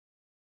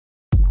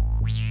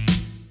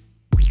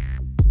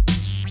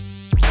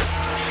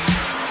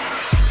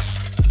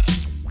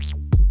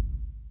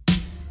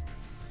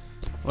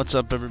What's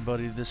up,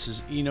 everybody? This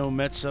is Eno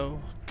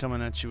Metzo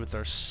coming at you with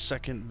our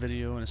second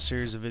video in a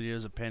series of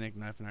videos that Panic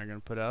Knife and I are going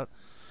to put out.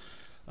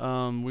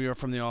 We are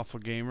from the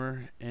Awful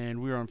Gamer,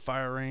 and we are on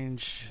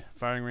firing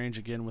range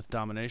again with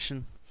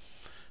Domination.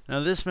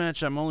 Now this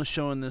match, I'm only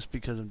showing this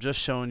because I'm just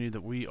showing you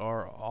that we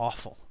are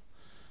awful.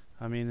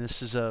 I mean,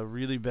 this is a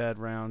really bad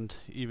round,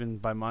 even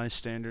by my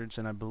standards,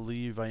 and I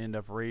believe I end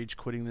up rage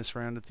quitting this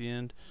round at the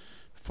end.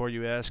 Before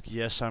you ask,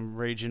 yes, I'm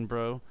raging,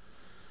 bro.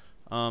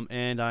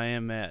 And I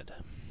am mad.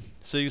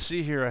 So you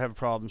see here I have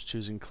problems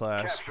choosing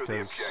class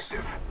because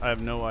I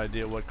have no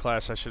idea what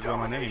class I should run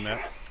on any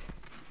map.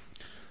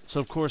 So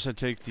of course I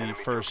take the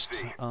first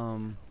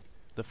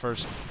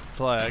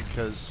flag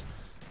because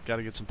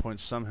gotta get some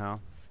points somehow.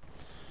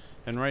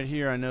 And right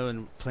here I know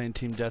in playing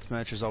team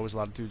deathmatch there's always a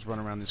lot of dudes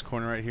running around this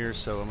corner right here,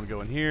 so I'm gonna go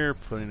in here,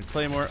 put in a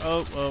claymore.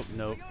 Oh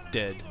no,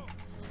 dead.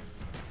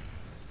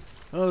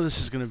 Oh,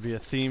 this is gonna be a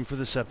theme for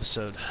this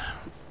episode.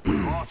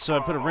 So I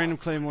put a random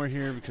claymore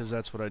here because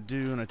that's what I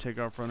do, and I take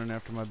off running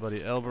after my buddy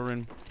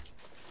Elverin.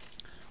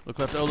 Look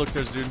left. Oh, look,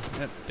 there's a dude.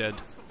 Yep, dead.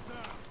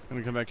 I'm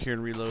gonna come back here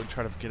and reload,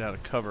 try to get out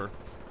of cover.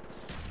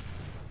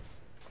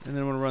 And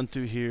then I'm gonna run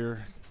through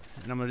here,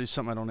 and I'm gonna do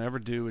something I don't ever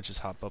do, which is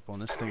hop up on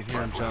this thing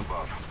here and jump.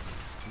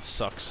 It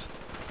sucks.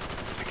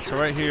 So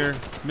right here,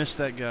 missed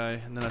that guy,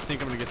 and then I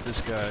think I'm gonna get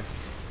this guy.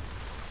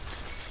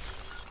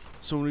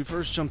 So when we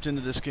first jumped into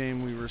this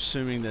game, we were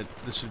assuming that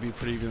this would be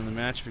pretty even in the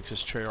match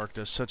because Treyarch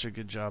does such a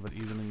good job at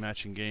evenly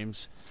matching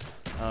games.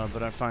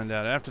 But I find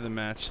out after the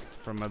match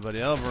from my buddy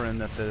Elverin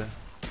that the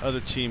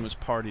other team was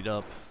partied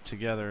up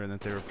together and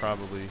that they were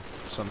probably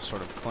some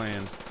sort of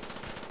clan.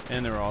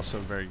 And they were also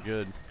very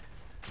good.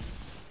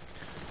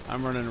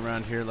 I'm running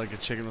around here like a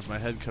chicken with my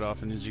head cut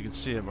off, and as you can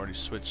see, I've already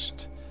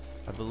switched.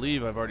 I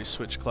believe I've already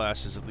switched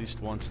classes at least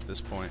once at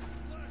this point.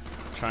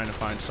 Trying to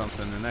find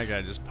something, and that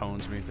guy just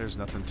pwns me. There's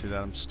nothing to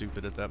that. I'm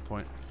stupid at that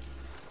point.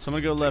 So I'm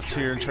gonna go left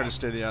here and try to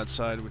stay the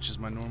outside, which is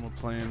my normal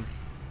plan.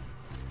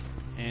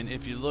 And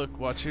if you look,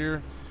 watch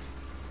here.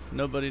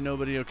 Nobody.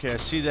 Okay, I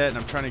see that, and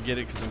I'm trying to get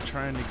it because I'm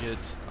trying to get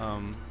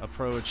a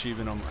pro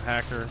achievement on my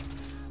hacker.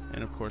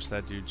 And of course,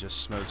 that dude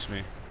just smokes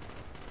me.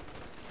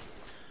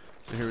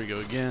 So here we go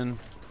again.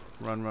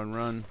 Run.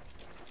 And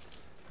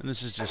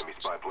this is just.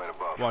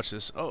 Watch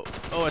this. Oh,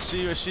 I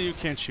see you.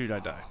 Can't shoot. I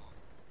die.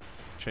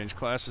 Change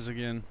classes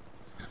again.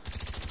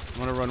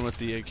 I'm gonna run with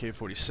the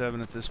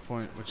AK-47 at this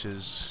point, which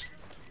is,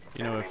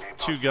 you know,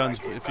 two guns.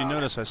 If you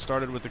notice, I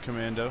started with the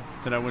Commando,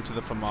 then I went to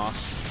the FAMAS.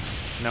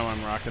 Now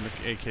I'm rocking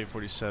the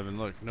AK-47.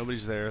 Look,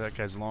 nobody's there. That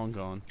guy's long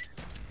gone.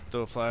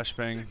 Throw a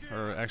flashbang,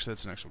 or actually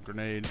that's an actual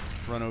grenade.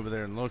 Run over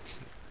there and look.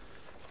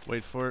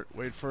 Wait for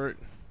it.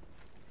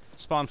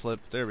 Spawn flip.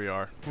 There we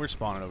are. We're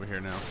spawning over here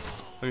now.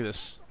 Look at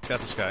this. Got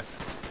this guy.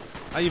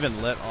 I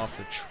even let off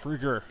the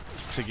trigger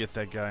to get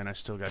that guy, and I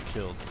still got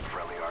killed.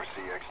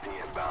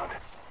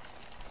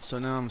 So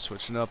now I'm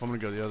switching up. I'm going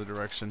to go the other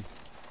direction.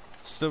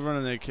 Still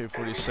running the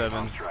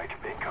AK-47.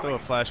 Throw a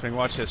flashbang.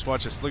 Watch this.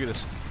 Look at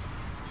this.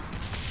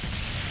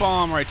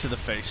 Bomb right to the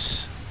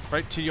face.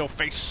 Right to your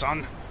face,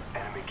 son.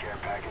 Enemy care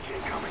package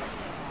incoming.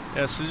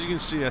 Yeah, so as you can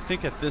see, I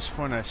think at this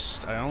point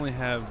I only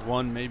have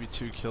one, maybe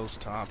two kills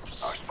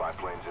tops. Our spy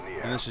plane's in the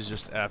air. And this is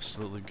just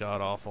absolutely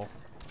god-awful.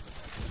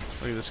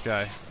 Look at this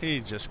guy.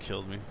 He just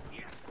killed me.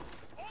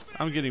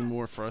 I'm getting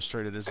more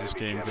frustrated as this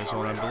game goes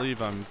on.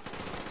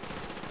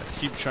 I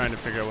keep trying to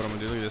figure out what I'm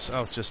going to do. Look at this.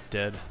 Oh, just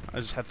dead.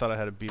 I thought I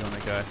had a beat on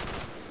that guy.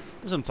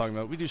 This is what I'm talking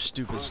about. We do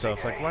stupid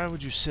stuff. Like, why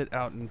would you sit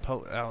out and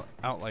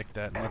out like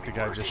that and let the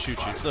guy just shoot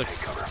you? Look,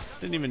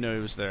 didn't even know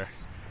he was there.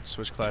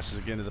 Switch classes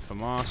again to the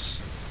FAMAS.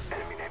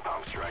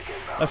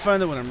 I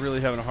find that when I'm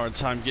really having a hard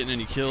time getting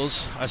any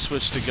kills, I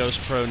switch to Ghost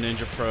Pro,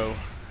 Ninja Pro,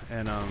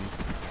 and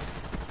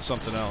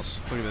something else.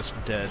 Look at this,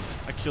 dead.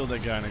 I killed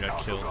that guy and I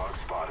got killed.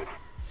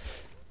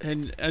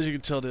 And as you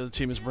can tell, the other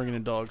team is bringing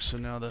in dogs, so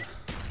now the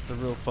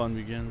real fun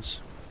begins.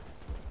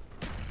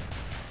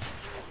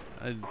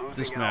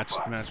 This match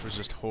was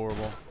just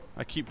horrible.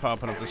 I keep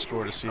popping up the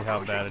score to see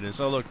how bad it is.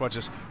 Oh look, watch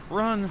this.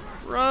 Run!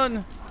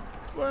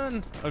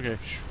 Okay,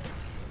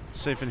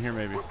 safe in here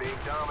maybe.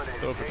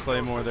 Throw up a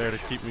claymore there to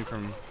keep me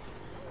from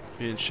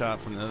being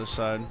shot from the other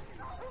side.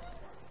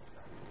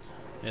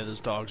 Yeah, those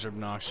dogs are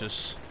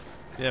obnoxious.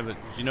 Yeah, but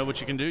you know what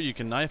you can do? You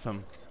can knife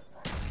them.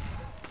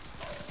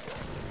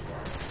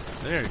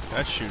 There,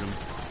 I shoot him.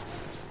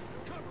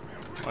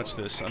 Watch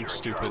this, I'm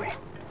stupid.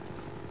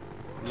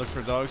 Look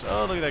for dogs.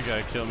 Oh, look at that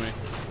guy, kill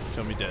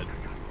me dead.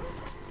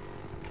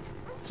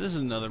 This is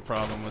another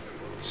problem with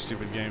the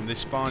stupid game. They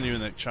spawn you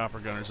and the chopper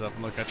gunner's up,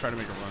 and look, I try to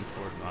make a run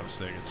for it, and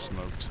obviously I get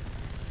smoked.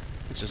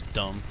 It's just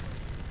dumb.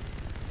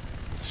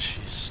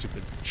 Jeez,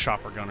 stupid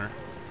chopper gunner.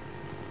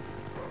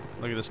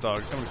 Look at this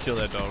dog. I'm gonna kill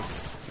that dog.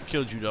 I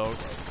killed you, dog.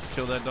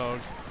 Kill that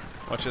dog.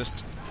 Watch this.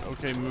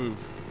 Okay, move.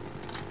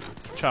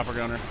 Chopper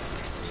gunner.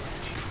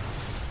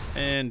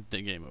 And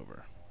the game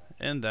over.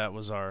 And that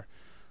was our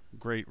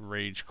great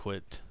rage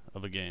quit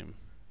of a game.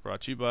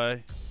 Brought to you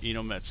by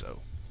Eno Metzo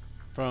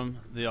from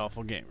the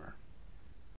Awful Gamer.